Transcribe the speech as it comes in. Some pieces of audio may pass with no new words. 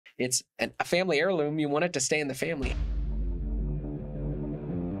it's a family heirloom. You want it to stay in the family.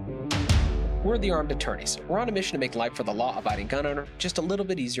 We're the Armed Attorneys. We're on a mission to make life for the law-abiding gun owner just a little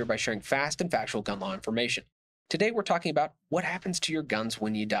bit easier by sharing fast and factual gun law information. Today, we're talking about what happens to your guns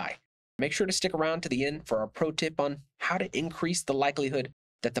when you die. Make sure to stick around to the end for our pro tip on how to increase the likelihood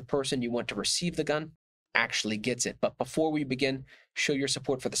that the person you want to receive the gun actually gets it. But before we begin, show your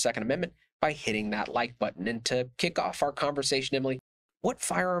support for the Second Amendment by hitting that like button. And to kick off our conversation, Emily, what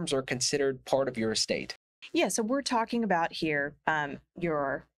firearms are considered part of your estate? Yeah, so we're talking about here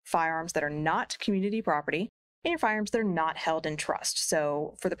your firearms that are not community property and your firearms that are not held in trust.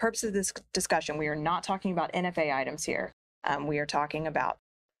 So for the purpose of this discussion, we are not talking about NFA items here. We are talking about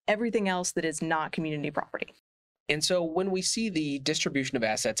everything else that is not community property. And so when we see the distribution of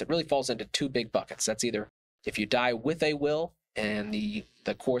assets, it really falls into two big buckets. That's either if you die with a will and the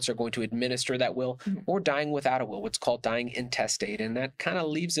courts are going to administer that will, or dying without a will, what's called dying intestate. And that kind of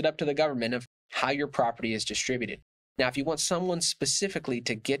leaves it up to the government of how your property is distributed. Now, if you want someone specifically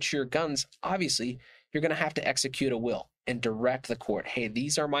to get your guns, obviously, you're going to have to execute a will and direct the court. Hey,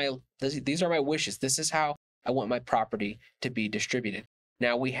 these are my wishes. This is how I want my property to be distributed.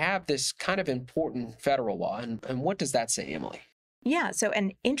 Now, we have this kind of important federal law. And what does that say, Emily? Yeah, so,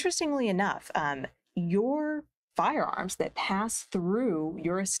 and interestingly enough, your firearms that pass through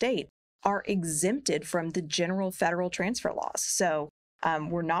your estate are exempted from the general federal transfer laws. So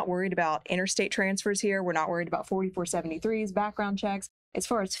we're not worried about interstate transfers here. We're not worried about 4473s, background checks. As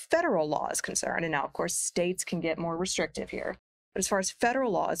far as federal law is concerned, and now, of course, states can get more restrictive here. But as far as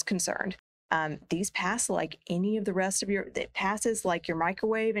federal law is concerned, these pass like any of the rest of it passes like your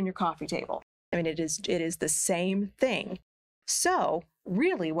microwave and your coffee table. I mean, it is the same thing. So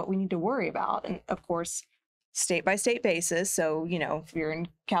really what we need to worry about, and of course, state by state basis. So, if you're in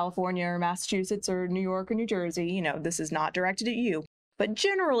California or Massachusetts or New York or New Jersey, this is not directed at you. But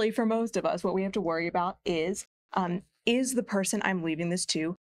generally, for most of us, what we have to worry about is the person I'm leaving this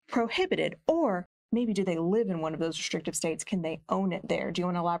to prohibited? Or maybe do they live in one of those restrictive states? Can they own it there? Do you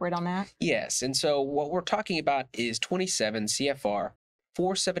want to elaborate on that? Yes. And so what we're talking about is 27 CFR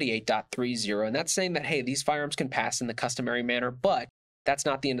 478.30. And that's saying that, hey, these firearms can pass in the customary manner, but that's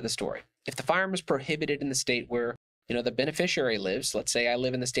not the end of the story. If the firearm is prohibited in the state where, the beneficiary lives, let's say I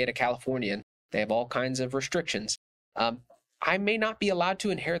live in the state of California and they have all kinds of restrictions, I may not be allowed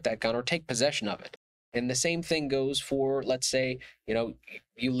to inherit that gun or take possession of it. And the same thing goes for, let's say,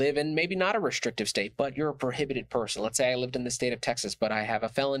 you live in maybe not a restrictive state, but you're a prohibited person. Let's say I lived in the state of Texas, but I have a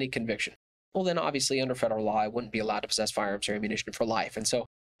felony conviction. Well, then obviously under federal law, I wouldn't be allowed to possess firearms or ammunition for life. And so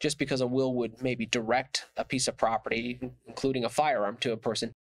just because a will would maybe direct a piece of property, including a firearm, to a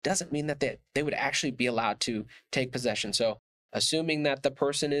person, doesn't mean that they would actually be allowed to take possession. So assuming that the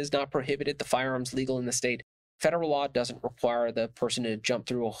person is not prohibited, the firearm's legal in the state, federal law doesn't require the person to jump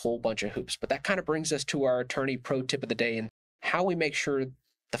through a whole bunch of hoops. But that kind of brings us to our attorney pro tip of the day and how we make sure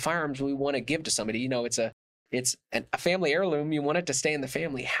the firearms we want to give to somebody, it's a family heirloom. You want it to stay in the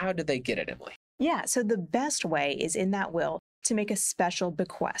family. How did they get it, Emily? Yeah, so the best way is in that will to make a special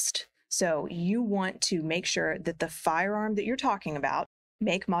bequest. So you want to make sure that the firearm that you're talking about,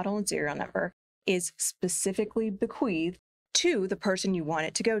 make, model, and serial number, is specifically bequeathed to the person you want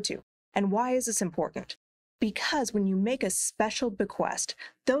it to go to. And why is this important? Because when you make a special bequest,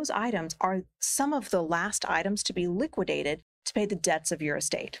 those items are some of the last items to be liquidated to pay the debts of your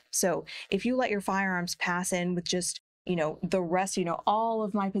estate. So if you let your firearms pass in with just, the rest, all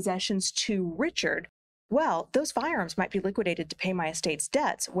of my possessions to Richard, well, those firearms might be liquidated to pay my estate's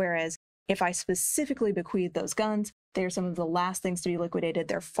debts. Whereas if I specifically bequeath those guns, they are some of the last things to be liquidated.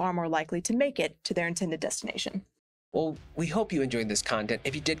 They're far more likely to make it to their intended destination. Well, we hope you enjoyed this content.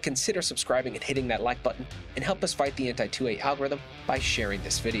 If you did, consider subscribing and hitting that like button and help us fight the anti-2A algorithm by sharing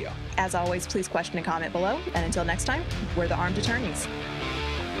this video. As always, please question and comment below. And until next time, we're the Armed Attorneys.